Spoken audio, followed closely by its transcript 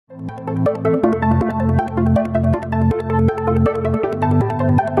The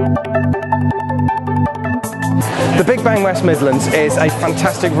Big Bang West Midlands is a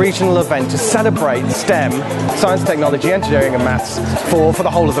fantastic regional event to celebrate STEM, science, technology, engineering and maths for the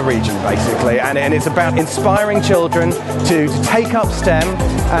whole of the region basically, and it's about inspiring children to take up STEM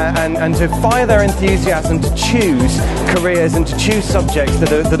and to fire their enthusiasm to choose careers and to choose subjects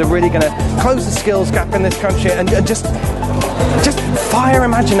that are really going to close the skills gap in this country and just fire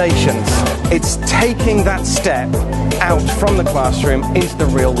imaginations. It's taking that step out from the classroom into the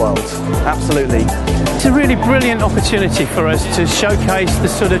real world. Absolutely. It's a really brilliant opportunity for us to showcase the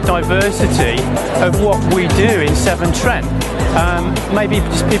sort of diversity of what we do in Severn Trent. Maybe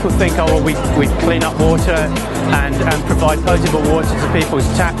just people think, oh well, we clean up water and provide potable water to people's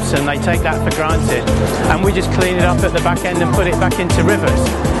taps, and they take that for granted, and we just clean it up at the back end and put it back into rivers.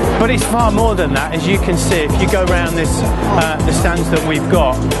 But it's far more than that, as you can see if you go around this the stands that we've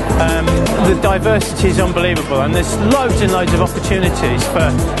got. The diversity is unbelievable, and there's loads and loads of opportunities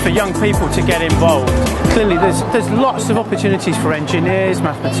for young people to get involved. Clearly there's lots of opportunities for engineers,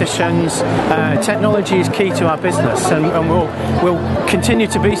 mathematicians. Technology is key to our business, and we'll continue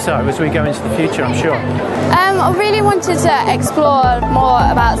to be so as we go into the future, I'm sure. I really wanted to explore more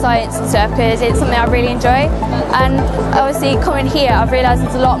about science and stuff because it's something I really enjoy, and obviously coming here I've realised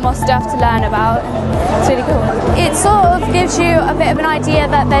there's a lot more stuff to learn about. It's really cool. It sort of gives you a bit of an idea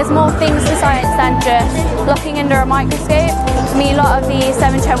that there's more things to science than just looking under a microscope. To me, a lot of the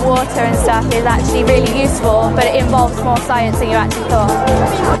Severn Trent water and stuff is actually really useful, but it involves more science than you actually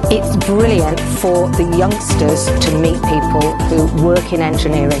thought. It's brilliant for the youngsters to meet people who work in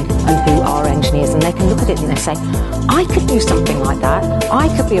engineering and who are engineers, and they can look at it and they say, I could do something like that, I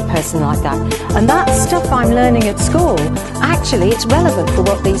could be a person like that, and that stuff I'm learning at school, actually it's relevant for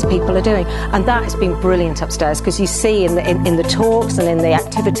what these people are doing. And that has been brilliant upstairs, because you see in the talks and in the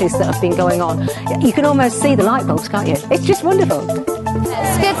activities that have been going on, you can almost see the light bulbs, can't you? It's just wonderful.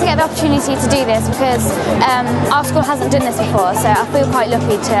 It's good to get the opportunity to do this because our school hasn't done this before, so I feel quite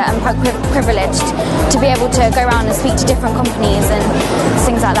lucky and quite privileged to be able to go around and speak to different companies and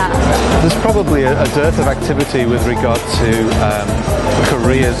things like that. There's probably a dearth of activity with regard to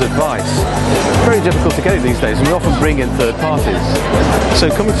careers advice. Very difficult to get it these days, and we often bring in third parties. So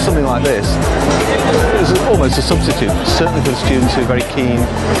coming to something like this is almost a substitute, certainly for the students who are very keen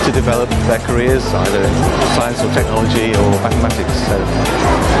to develop their careers, either in science or technology or mathematics. So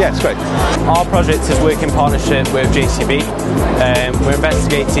yeah, it's great. Our project is working in partnership with JCB. We're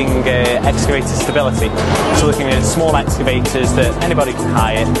investigating excavator stability, so looking at small excavators that anybody can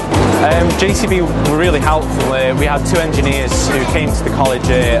hire. JCB were really helpful. We had 2 engineers who came to the college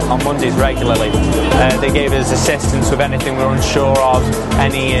on Mondays regularly. They gave us assistance with anything we were unsure of,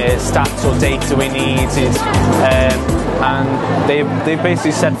 any stats or data we needed, and they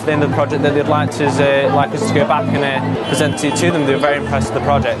basically said for the end of the project that they'd like us to go back and present it to them. They were very impressed with the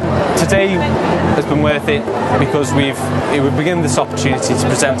project. Today has been worth it because we've given this opportunity to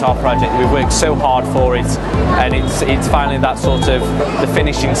present our project. We've worked so hard for it, and it's finally that sort of the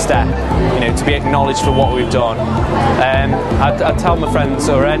finishing step, to be acknowledged for what we've done. I'd tell my friends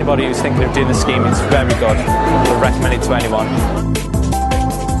or anybody who's thinking of doing the scheme, it's very good. I'd recommend it to anyone.